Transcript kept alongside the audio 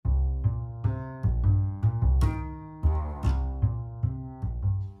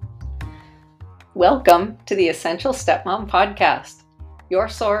Welcome to the Essential Stepmom Podcast, your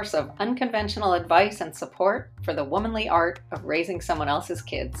source of unconventional advice and support for the womanly art of raising someone else's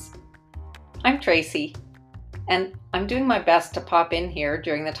kids. I'm Tracy, and I'm doing my best to pop in here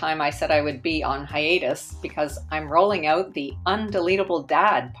during the time I said I would be on hiatus because I'm rolling out the Undeletable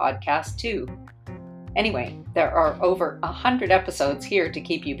Dad podcast too. Anyway, there are over 100 episodes here to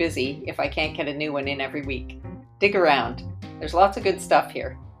keep you busy if I can't get a new one in every week. Dig around. There's lots of good stuff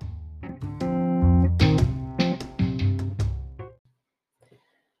here.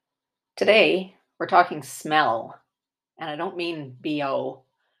 Today, we're talking smell, and I don't mean BO.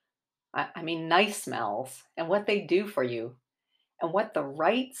 I mean nice smells and what they do for you, and what the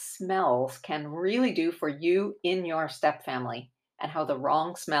right smells can really do for you in your step family, and how the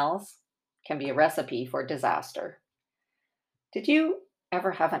wrong smells can be a recipe for disaster. Did you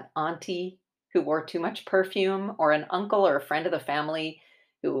ever have an auntie who wore too much perfume, or an uncle or a friend of the family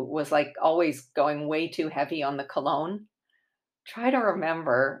who was like always going way too heavy on the cologne? Try to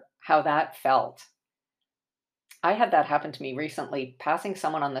remember how that felt. I had that happen to me recently, passing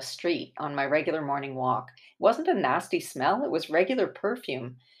someone on the street on my regular morning walk. It wasn't a nasty smell, it was regular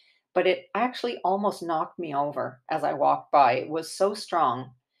perfume, but it actually almost knocked me over as I walked by. It was so strong,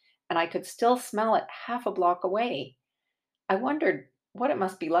 and I could still smell it half a block away. I wondered what it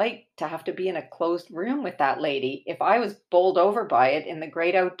must be like to have to be in a closed room with that lady if I was bowled over by it in the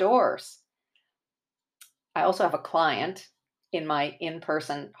great outdoors. I also have a client in my in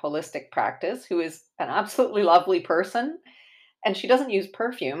person holistic practice who is an absolutely lovely person. And she doesn't use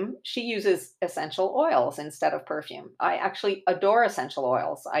perfume. She uses essential oils instead of perfume. I actually adore essential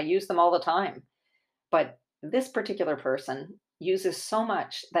oils. I use them all the time. But this particular person uses so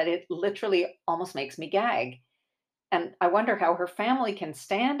much that it literally almost makes me gag. And I wonder how her family can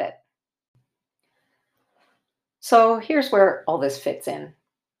stand it. So here's where all this fits in.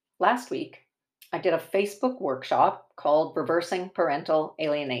 Last week, I did a Facebook workshop called Reversing Parental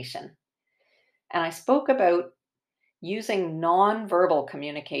Alienation. And I spoke about using nonverbal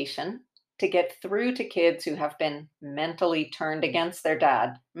communication to get through to kids who have been mentally turned against their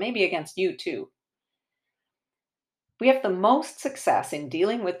dad, maybe against you too. We have the most success in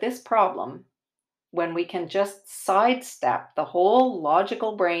dealing with this problem when we can just sidestep the whole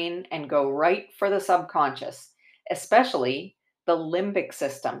logical brain and go right for the subconscious, especially the limbic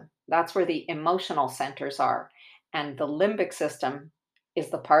system. That's where the emotional centers are. And the limbic system is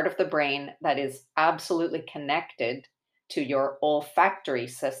the part of the brain that is absolutely connected to your olfactory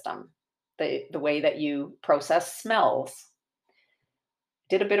system, the way that you process smells.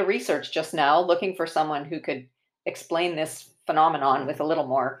 Did a bit of research just now looking for someone who could explain this phenomenon with a little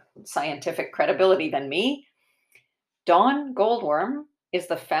more scientific credibility than me. Don Goldworm is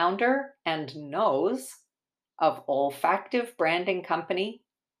the founder and nose of olfactive branding company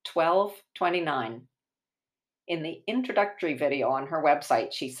 1229. In the introductory video on her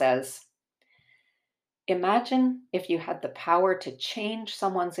website, she says, "Imagine if you had the power to change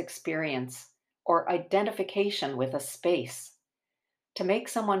someone's experience or identification with a space, to make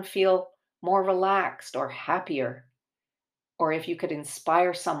someone feel more relaxed or happier, or if you could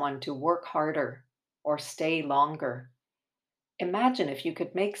inspire someone to work harder or stay longer. Imagine if you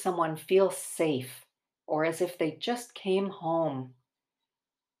could make someone feel safe or as if they just came home."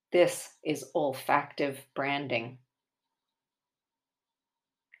 This is olfactive branding.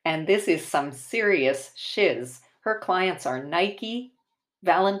 And this is some serious shiz. Her clients are Nike,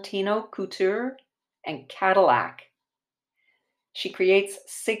 Valentino Couture, and Cadillac. She creates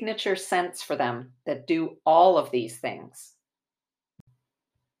signature scents for them that do all of these things.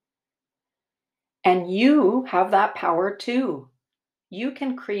 And you have that power too. You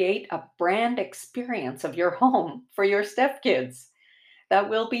can create a brand experience of your home for your stepkids that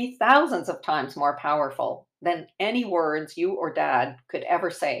will be thousands of times more powerful than any words you or dad could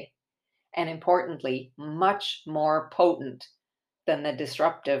ever say. And importantly, much more potent than the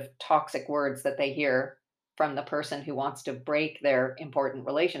disruptive, toxic words that they hear from the person who wants to break their important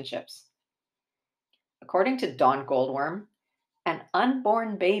relationships. According to Don Goldworm, an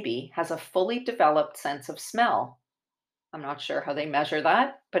unborn baby has a fully developed sense of smell. I'm not sure how they measure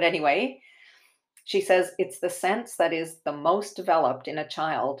that, but anyway, she says it's the sense that is the most developed in a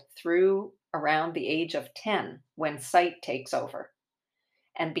child through around the age of 10 when sight takes over.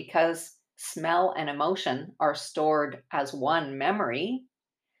 And because smell and emotion are stored as one memory,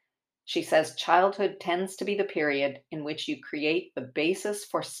 she says childhood tends to be the period in which you create the basis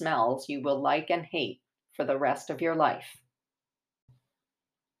for smells you will like and hate for the rest of your life.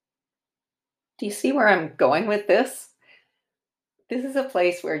 Do you see where I'm going with this? This is a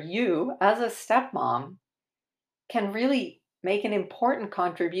place where you, as a stepmom, can really make an important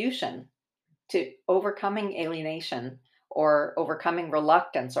contribution to overcoming alienation or overcoming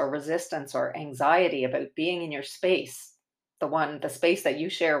reluctance or resistance or anxiety about being in your space, the space that you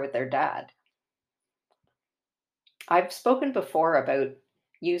share with their dad. I've spoken before about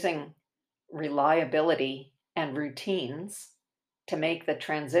using reliability and routines to make the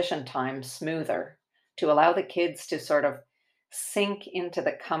transition time smoother, to allow the kids to sort of sink into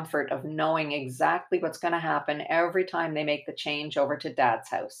the comfort of knowing exactly what's going to happen every time they make the change over to dad's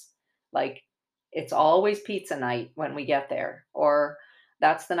house. Like, it's always pizza night when we get there, or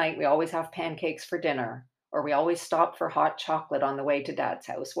that's the night we always have pancakes for dinner, or we always stop for hot chocolate on the way to dad's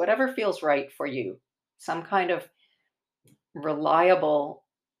house. Whatever feels right for you. Some kind of reliable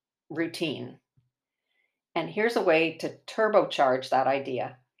routine. And here's a way to turbocharge that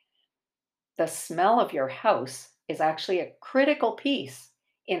idea. The smell of your house is actually a critical piece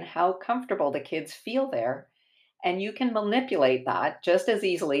in how comfortable the kids feel there. And you can manipulate that just as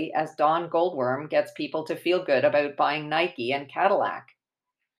easily as Don Goldworm gets people to feel good about buying Nike and Cadillac.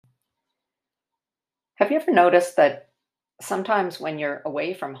 Have you ever noticed that sometimes when you're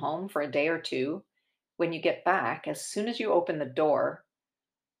away from home for a day or two, when you get back, as soon as you open the door,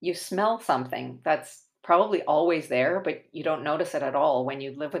 you smell something that's probably always there, but you don't notice it at all when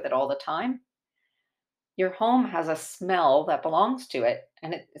you live with it all the time? Your home has a smell that belongs to it,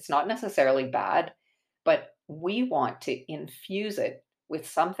 and it's not necessarily bad, but we want to infuse it with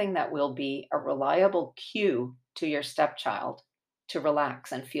something that will be a reliable cue to your stepchild to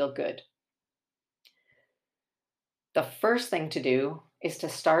relax and feel good. The first thing to do is to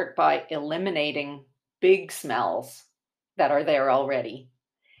start by eliminating big smells that are there already.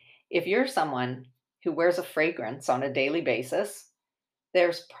 If you're someone who wears a fragrance on a daily basis,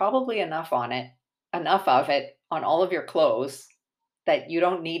 there's probably enough of it on all of your clothes that you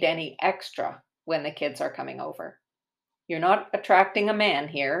don't need any extra when the kids are coming over. You're not attracting a man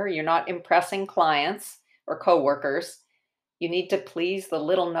here, you're not impressing clients or coworkers. You need to please the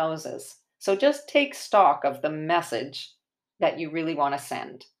little noses. So just take stock of the message that you really want to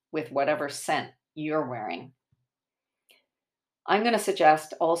send with whatever scent you're wearing. I'm going to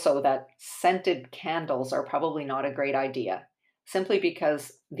suggest also that scented candles are probably not a great idea, simply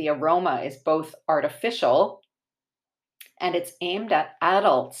because the aroma is both artificial and it's aimed at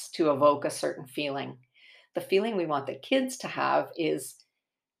adults to evoke a certain feeling. The feeling we want the kids to have is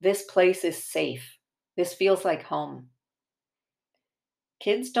this place is safe. This feels like home.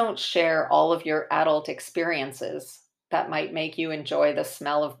 Kids don't share all of your adult experiences that might make you enjoy the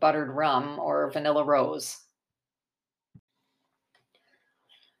smell of buttered rum or vanilla rose.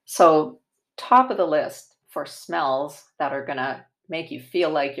 So, top of the list for smells that are going to make you feel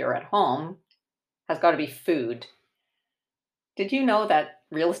like you're at home has got to be food. Did you know that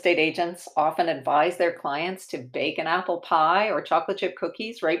real estate agents often advise their clients to bake an apple pie or chocolate chip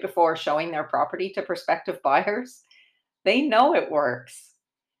cookies right before showing their property to prospective buyers? They know it works,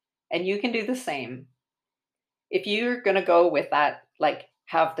 and you can do the same. If you're going to go with that, like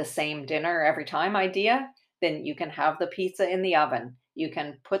have the same dinner every time idea, then you can have the pizza in the oven. You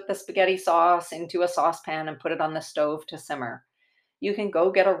can put the spaghetti sauce into a saucepan and put it on the stove to simmer. You can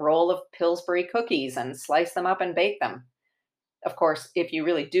go get a roll of Pillsbury cookies and slice them up and bake them. Of course, if you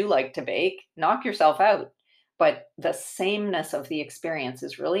really do like to bake, knock yourself out. But the sameness of the experience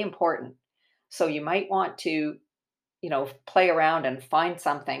is really important. So you might want to, play around and find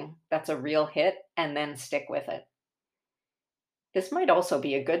something that's a real hit and then stick with it. This might also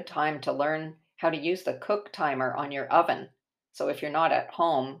be a good time to learn how to use the cook timer on your oven. So if you're not at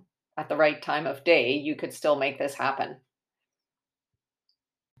home at the right time of day, you could still make this happen.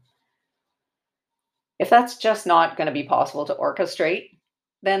 If that's just not going to be possible to orchestrate,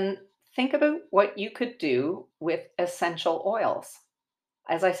 then think about what you could do with essential oils.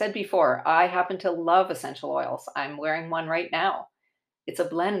 As I said before, I happen to love essential oils. I'm wearing one right now. It's a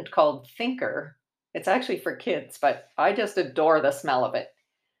blend called Thinker. It's actually for kids, but I just adore the smell of it.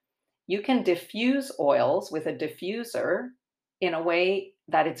 You can diffuse oils with a diffuser in a way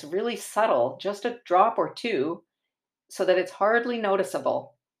that it's really subtle, just a drop or two, so that it's hardly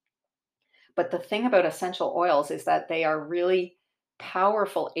noticeable. But the thing about essential oils is that they are really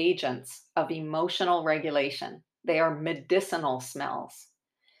powerful agents of emotional regulation. They are medicinal smells.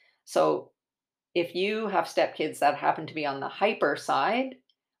 So if you have stepkids that happen to be on the hyper side,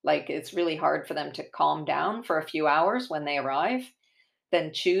 like it's really hard for them to calm down for a few hours when they arrive,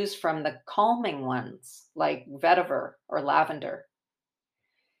 then choose from the calming ones like vetiver or lavender.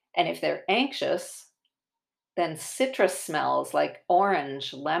 And if they're anxious, then citrus smells like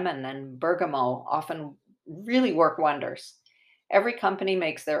orange, lemon, and bergamot often really work wonders. Every company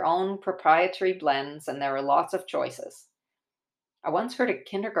makes their own proprietary blends, and there are lots of choices. I once heard a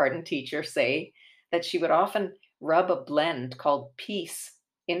kindergarten teacher say that she would often rub a blend called Peace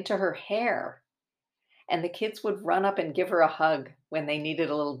into her hair, and the kids would run up and give her a hug when they needed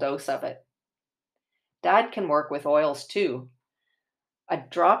a little dose of it. Dad can work with oils too. A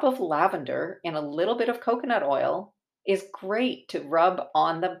drop of lavender in a little bit of coconut oil is great to rub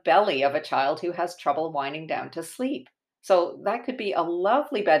on the belly of a child who has trouble winding down to sleep. So that could be a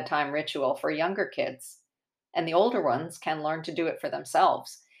lovely bedtime ritual for younger kids. And the older ones can learn to do it for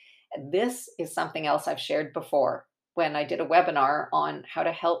themselves. This is something else I've shared before when I did a webinar on how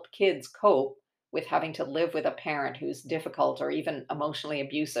to help kids cope with having to live with a parent who's difficult or even emotionally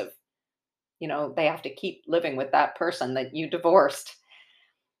abusive. They have to keep living with that person that you divorced.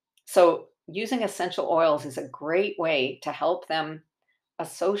 So, using essential oils is a great way to help them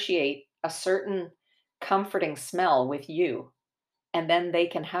associate a certain comforting smell with you. And then they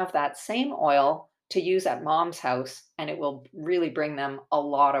can have that same oil to use at mom's house, and it will really bring them a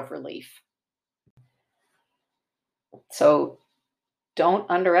lot of relief. So, don't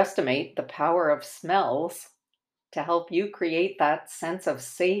underestimate the power of smells to help you create that sense of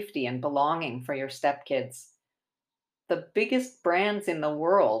safety and belonging for your stepkids. The biggest brands in the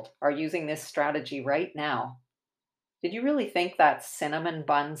world are using this strategy right now. Did you really think that cinnamon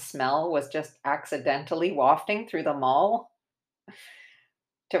bun smell was just accidentally wafting through the mall?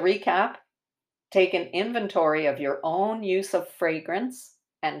 To recap, take an inventory of your own use of fragrance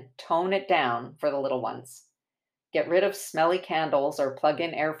and tone it down for the little ones. Get rid of smelly candles or plug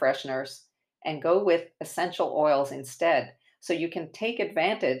in air fresheners and go with essential oils instead so you can take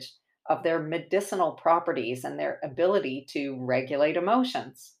advantage of their medicinal properties and their ability to regulate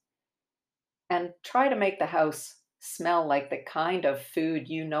emotions. And try to make the house smell like the kind of food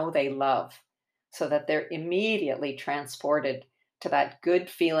you know they love so that they're immediately transported to that good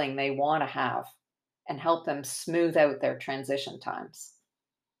feeling they want to have and help them smooth out their transition times.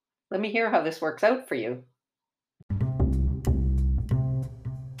 Let me hear how this works out for you.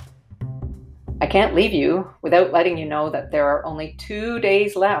 I can't leave you without letting you know that there are only 2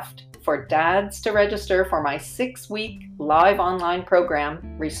 days left for dads to register for my 6-week live online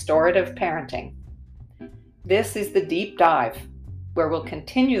program, Restorative Parenting. This is the deep dive where we'll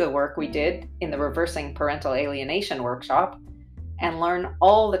continue the work we did in the Reversing Parental Alienation workshop and learn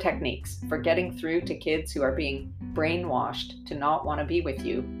all the techniques for getting through to kids who are being brainwashed to not want to be with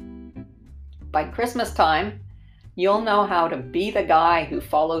you. By Christmas time, you'll know how to be the guy who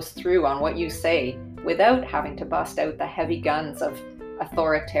follows through on what you say without having to bust out the heavy guns of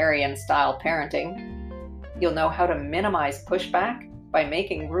authoritarian style parenting. You'll know how to minimize pushback by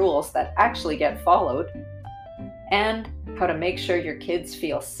making rules that actually get followed, and how to make sure your kids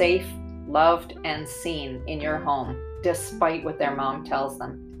feel safe, loved, and seen in your home, despite what their mom tells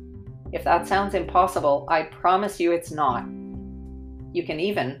them. If that sounds impossible, I promise you it's not. You can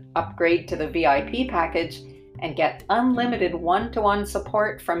even upgrade to the VIP package and get unlimited one-to-one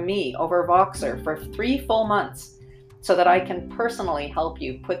support from me over Voxer for 3 full months so that I can personally help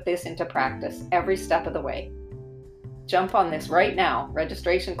you put this into practice every step of the way. Jump on this right now.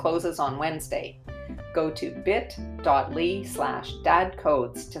 Registration closes on Wednesday. Go to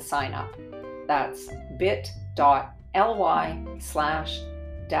bit.ly/dadcodes to sign up. That's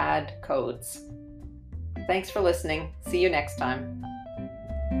bit.ly/dadcodes. Thanks for listening. See you next time.